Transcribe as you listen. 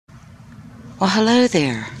Well, hello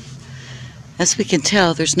there. As we can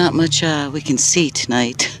tell, there's not much we can see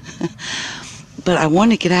tonight. But I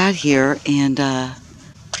want to get out here and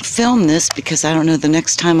film this because I don't know the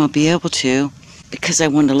next time I'll be able to, because I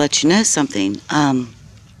wanted to let you know something.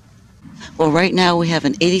 Well, right now we have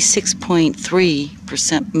an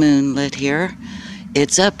 86.3% moon lit here.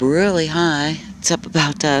 It's up really high. It's up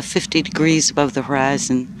about 50 degrees above the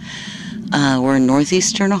horizon. We're in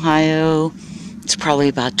northeastern Ohio. It's probably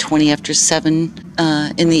about 20 after 7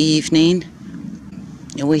 in the evening.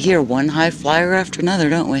 And we hear one high flyer after another,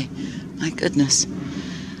 don't we? My goodness.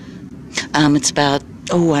 It's about,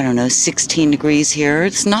 I don't know, 16 degrees here.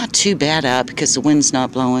 It's not too bad out because the wind's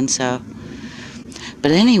not blowing, so.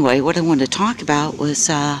 But anyway, what I wanted to talk about was,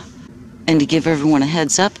 and to give everyone a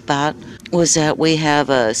heads up about, was that we have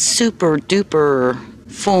a super duper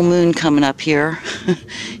full moon coming up here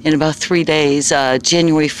in about 3 days,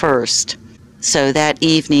 January 1st. So that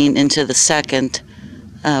evening into the 2nd,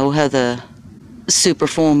 we'll have the super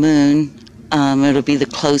full moon. It'll be the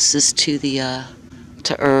closest to the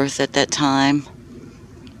to Earth at that time.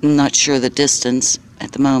 I'm not sure the distance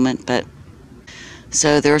at the moment, but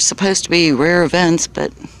so there are supposed to be rare events,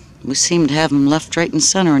 but we seem to have them left, right, and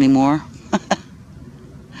center anymore.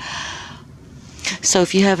 So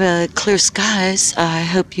if you have clear skies, I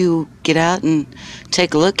hope you get out and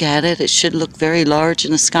take a look at it. It should look very large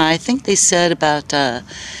in the sky. I think they said about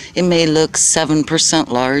it may look 7%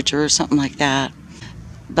 larger or something like that.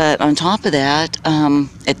 But on top of that,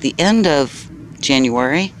 at the end of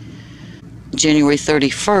January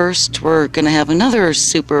 31st, we're going to have another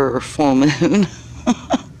super full moon.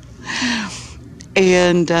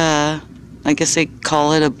 And I guess they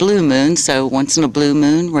call it a blue moon, so once in a blue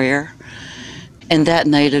moon, rare. And that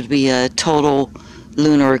night it'd be a total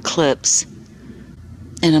lunar eclipse.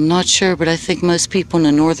 And I'm not sure, but I think most people in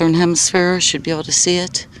the northern hemisphere should be able to see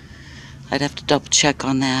it. I'd have to double check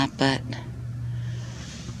on that, but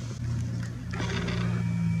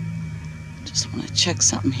just want to check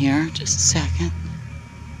something here, just a second.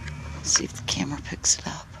 See if the camera picks it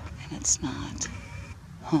up, and it's not.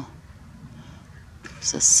 Huh.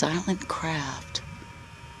 There's a silent craft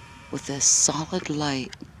with this solid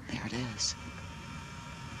light. There it is.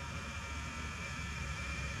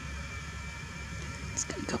 It's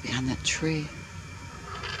gonna go behind that tree.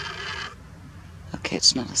 Okay,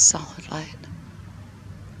 it's not a solid light.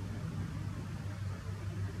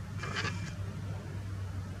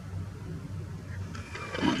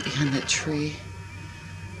 Went behind that tree.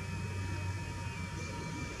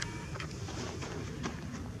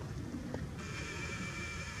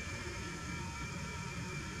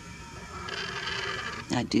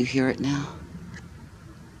 I do hear it now.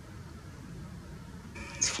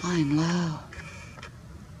 It's flying low.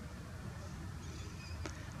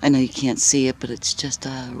 I know you can't see it, but it's just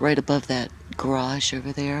right above that garage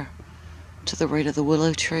over there, to the right of the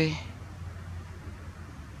willow tree.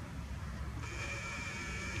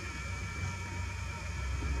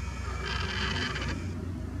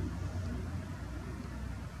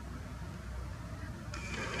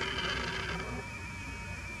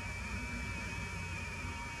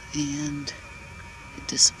 And it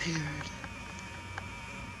disappeared.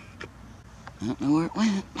 I don't know where it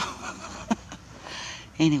went.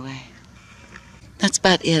 Anyway, that's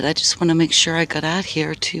about it. I just want to make sure I got out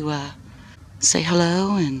here to say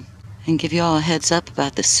hello and give you all a heads up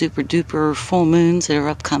about the super duper full moons that are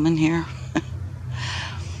upcoming here.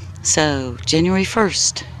 So, January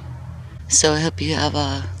 1st. So I hope you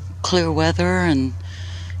have clear weather and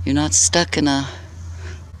you're not stuck in a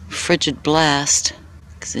frigid blast,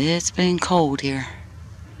 because it's been cold here.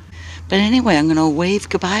 But anyway, I'm going to wave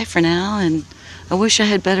goodbye for now, and I wish I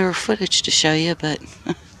had better footage to show you, but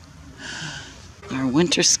our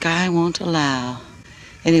winter sky won't allow.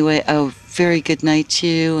 Anyway, a very good night to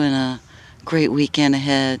you and a great weekend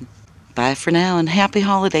ahead. Bye for now, and happy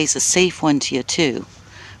holidays, a safe one to you too.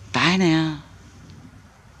 Bye now.